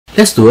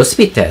Let's do a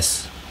speed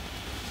test.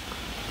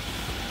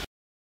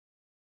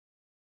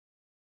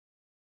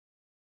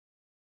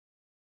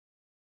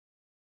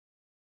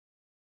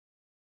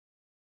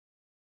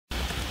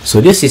 So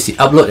this is the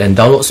upload and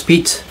download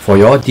speed for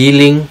your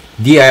D-Link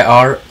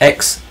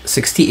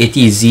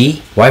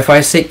DIR-X6080Z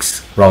Wi-Fi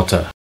 6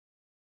 router.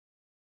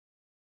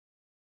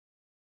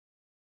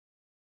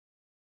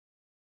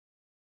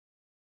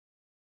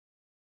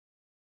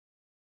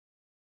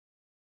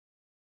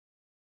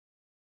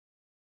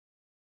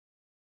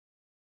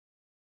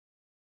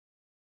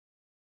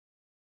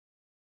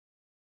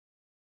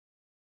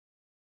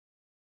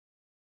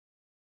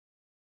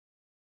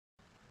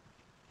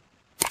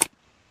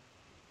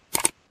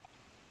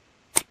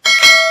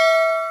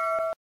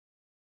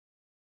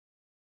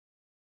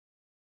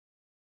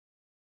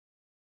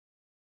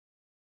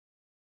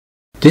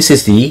 This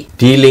is the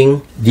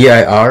D-Link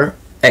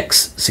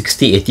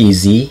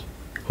DIR-X6080Z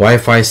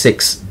Wi-Fi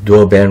 6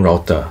 dual band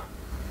router.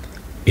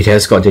 It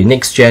has got the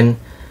next gen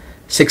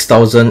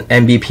 6000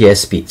 Mbps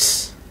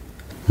speeds.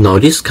 Now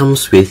this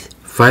comes with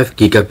 5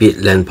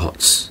 gigabit LAN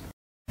ports,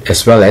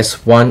 as well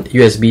as one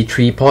USB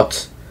 3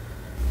 port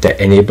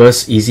that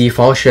enables easy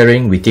file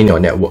sharing within your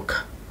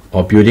network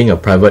or building a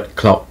private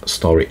cloud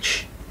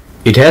storage.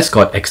 It has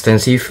got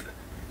extensive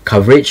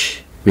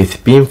coverage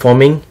with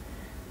beamforming,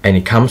 and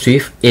it comes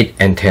with 8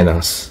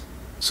 antennas.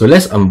 So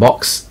let's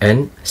unbox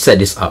and set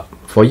this up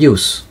for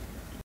use.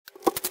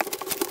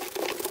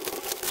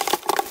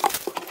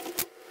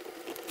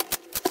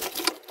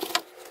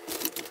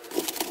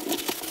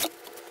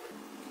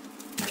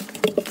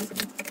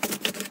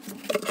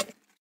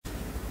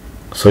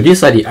 So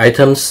these are the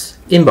items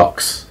in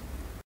box.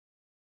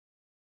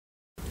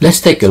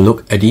 Let's take a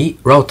look at the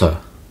router.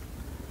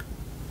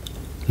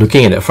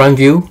 Looking at the front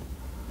view,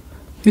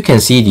 you can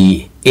see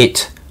the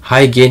 8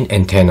 high gain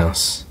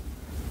antennas,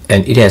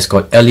 and it has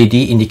got LED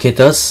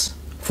indicators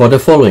for the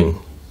following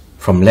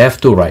from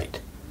left to right: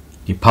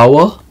 the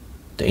power,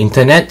 the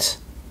internet,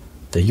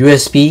 the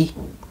USB,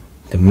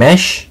 the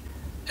mesh,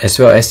 as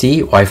well as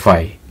the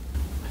Wi-Fi.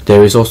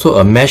 There is also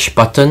a mesh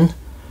button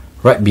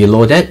right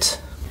below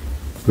that,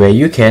 where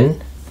you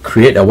can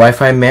create a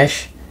Wi-Fi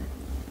mesh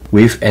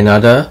with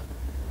another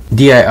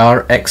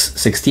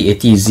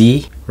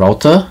DIR-X6080Z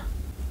router,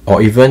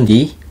 or even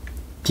the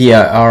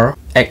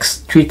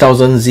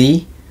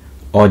DIR-X3000Z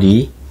or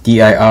the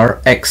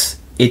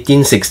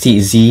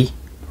DIR-X1860Z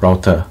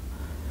router.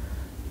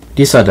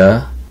 These are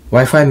the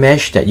Wi-Fi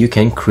mesh that you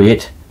can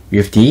create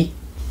with the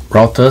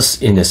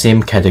routers in the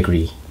same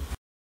category.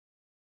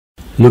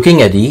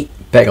 Looking at the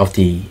back of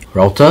the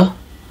router,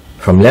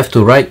 from left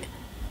to right,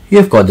 you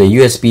have got the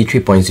USB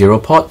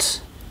 3.0 port,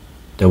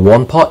 the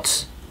WAN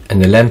port,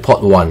 and the LAN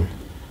port 1,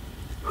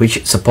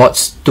 which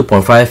supports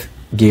 2.5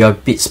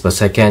 gigabits per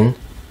second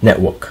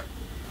network,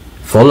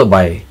 followed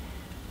by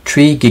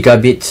 3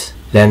 gigabit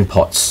LAN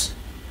ports,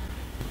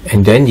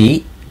 and then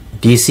the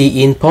DC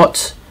in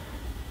port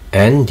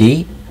and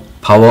the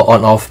power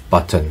on off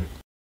button.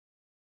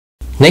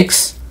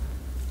 Next,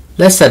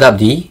 let's set up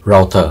the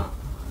router.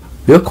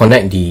 We'll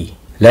connect the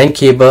LAN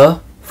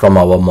cable from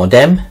our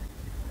modem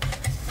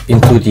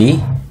into the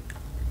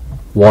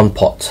WAN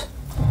port.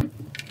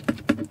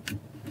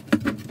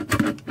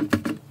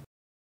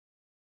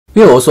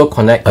 We'll also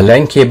connect a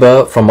LAN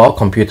cable from our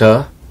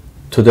computer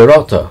to the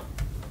router,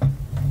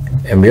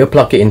 and we'll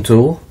plug it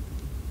into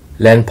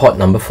LAN port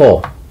number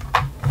 4.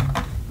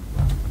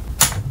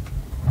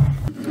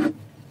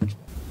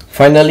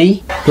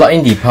 Finally, plug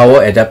in the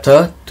power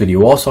adapter to the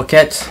wall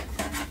socket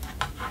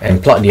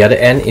and plug the other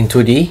end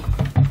into the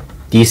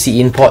DC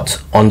in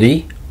port on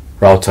the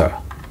router.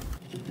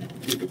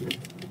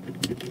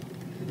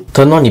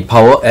 Turn on the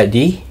power at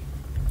the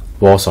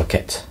wall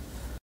socket.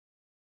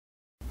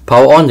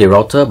 Power on the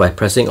router by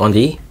pressing on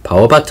the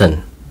power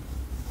button.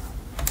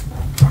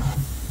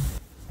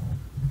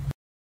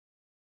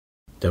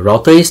 The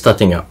router is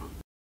starting up.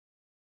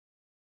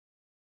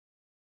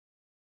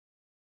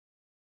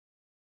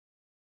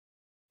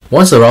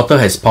 Once the router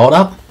has powered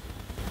up,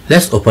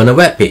 let's open a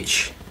web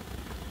page.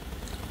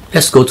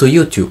 Let's go to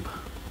YouTube.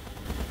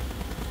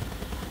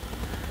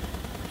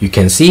 You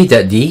can see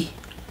that the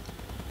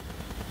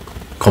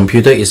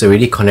computer is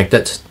already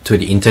connected to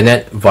the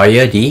internet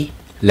via the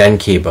LAN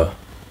cable.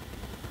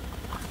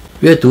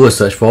 We'll do a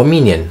search for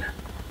Minion,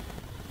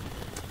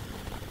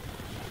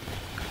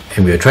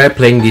 and we'll try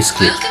playing this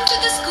clip. Welcome to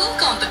the school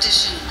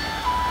competition,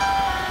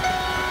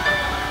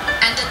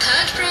 and the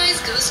third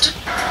prize goes to...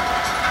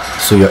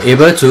 So you're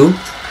able to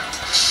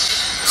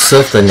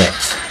surf the net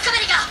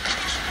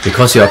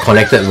because you are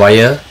connected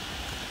via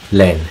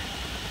LAN.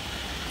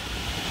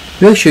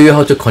 We'll show you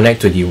how to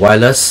connect to the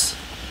wireless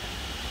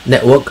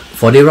network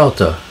for the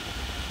router.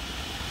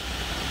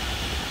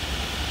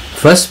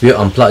 First, we'll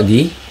unplug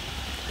the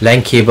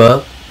LAN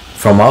cable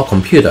from our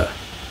computer.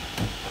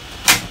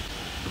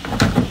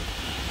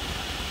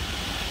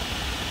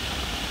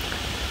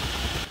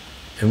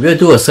 And we'll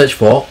do a search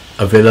for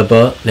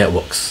available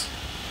networks.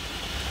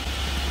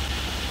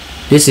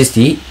 This is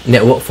the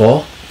network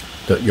for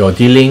your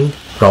D-Link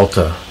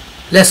router.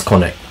 Let's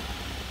connect.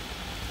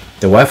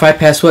 The Wi-Fi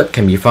password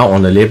can be found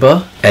on the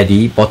label at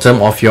the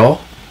bottom of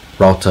your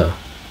router.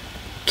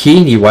 Key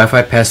in the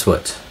Wi-Fi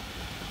password.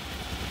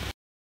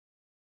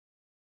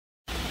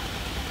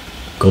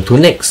 Go to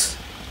Next.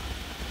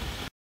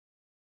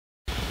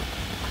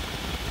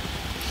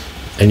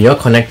 And you're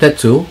connected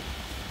to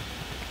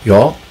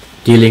your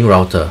D-Link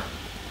router.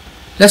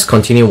 Let's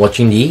continue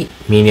watching the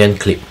Minion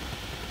clip.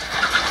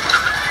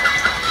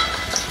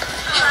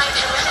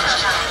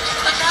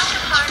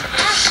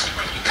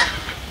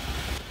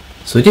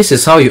 So this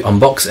is how you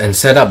unbox and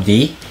set up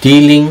the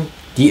D-Link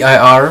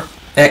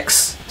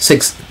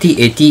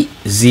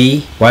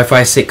DIR-X6080Z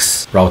Wi-Fi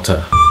 6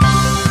 router.